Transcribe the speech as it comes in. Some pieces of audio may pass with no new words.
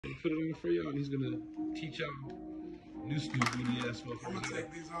Put it on for y'all, and he's gonna teach y'all new school booty ass motherfuckers. I'm gonna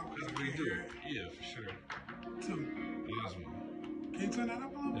take these off because we do it. Yeah, for sure. 2. Azma. Can you turn that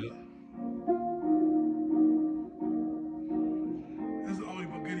up a little bit? This is only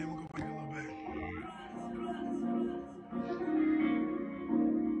but goodie. I'm gonna go back a little bit.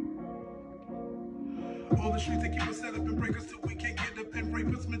 All the streets, they keep us set up and break us till we can't get up and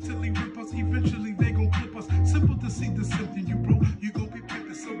rape us, mentally rip us. Eventually they gon' clip us. Simple to see the symptom you broke. You gon' be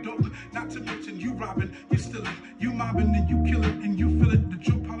pimping so dope. Not to mention you robbing, you stealing, you mobbing, and you killing, and you feel it. The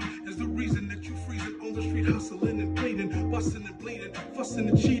joke problem is the reason that you freezing on the street, hustling and bleeding, busting and bleeding, fussing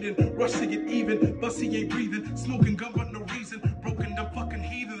and cheating, rush to get even. Bussy ain't breathing, smoking gun but no reason. Broken up fucking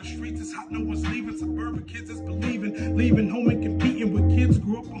heathen. The streets is hot, no one's leaving. Suburban kids is believing, leaving home and competing with kids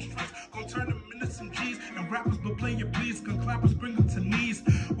grew up on streets. Gonna turn them into some G's. And rappers, but play your please, gun clappers bring them to knees.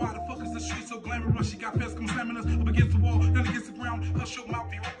 Why the fuck is the street so glamorous? She got fans come slamming us up against the wall, down against the ground. Hush your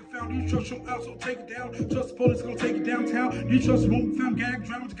mouth, you won't be found. You trust your out, so take it down. Trust the police, gonna take it downtown. You trust you won't be found. Gag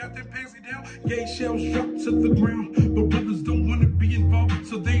dramas, got them pants down. Gay shells drop to the ground, but brothers don't wanna be involved,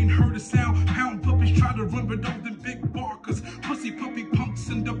 so they ain't heard a sound. Pound puppies try to run, but all them big barkers. Pussy puppy punks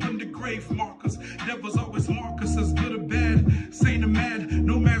end up in the grave markers. Devils always mark us as good or bad, sane or mad.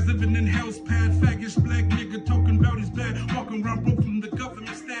 Nomads living in hell's pad. Faggish black nigga talking about his bad. Walking around broke from the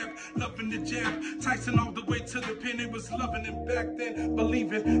government stab. Loving the jab. Tyson all the way to the pen. It was loving him back then.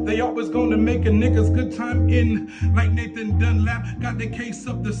 Believe it, they always gonna make a nigga's good time in. Like Nathan Dunlap. Got the case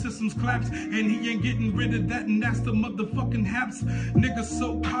up, the system's collapsed. And he ain't getting rid of that, and that's the motherfucking haps. Niggas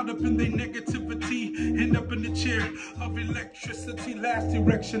so caught up in their negativity. End up in the chair of electricity. Last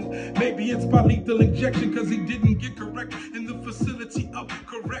erection. Maybe it's by lethal injection, cause he didn't get correct in the facility of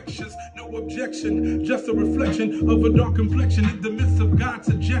corrections. No objection, just a reflection of a dark complexion in the midst of God's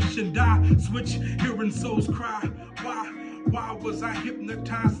suggestion. Die, switch, hearing souls cry. Why was I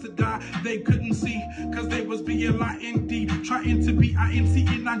hypnotized to die? They couldn't see, cause they was B-L-I-N-D, trying to be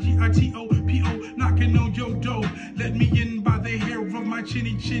I-N-C-N-I-G-I-T-O-P-O, knocking on your door. Let me in by the hair of my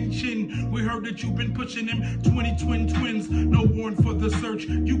chinny chin chin. We heard that you've been pushing them 20 twins. No warrant for the search.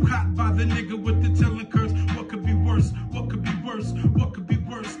 You caught by the nigga with the telling curse. What could be worse? What could be worse? What could be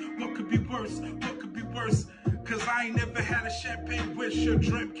worse? What could be worse? What could be worse? Cause I ain't never had a champagne wish or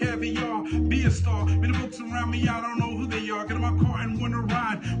drink caviar. Be a star. Many folks around me, I don't know who they are. Get in my car and wanna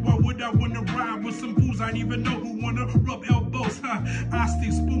ride. Why would I wanna ride with some fools I ain't even know who wanna rub elbows?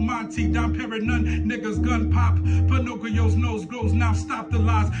 Asti, Spumante, Dom Perignon, niggas gun pop. Pinocchio's nose grows, now stop the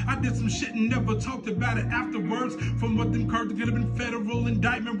lies. I did some shit and never talked about it afterwards. From what them curves could have been federal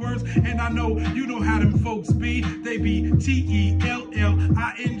indictment words. And I know you know how them folks be. They be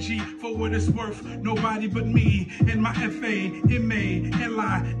T-E-L-L-I-N-G. For what it's worth, nobody but me. And my F-A-M-A-L-I-L-I-E.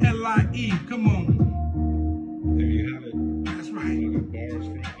 Come on. There you have it. That's right. Bars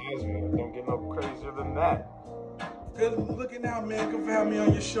from Azma. Don't get no crazier than that. Good looking out, man. Come for having me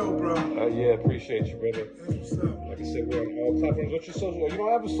on your show, bro. Yeah, appreciate you, brother. That's what's up. Like I said, we're on all platforms. What's your social? You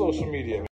don't have a social media, man.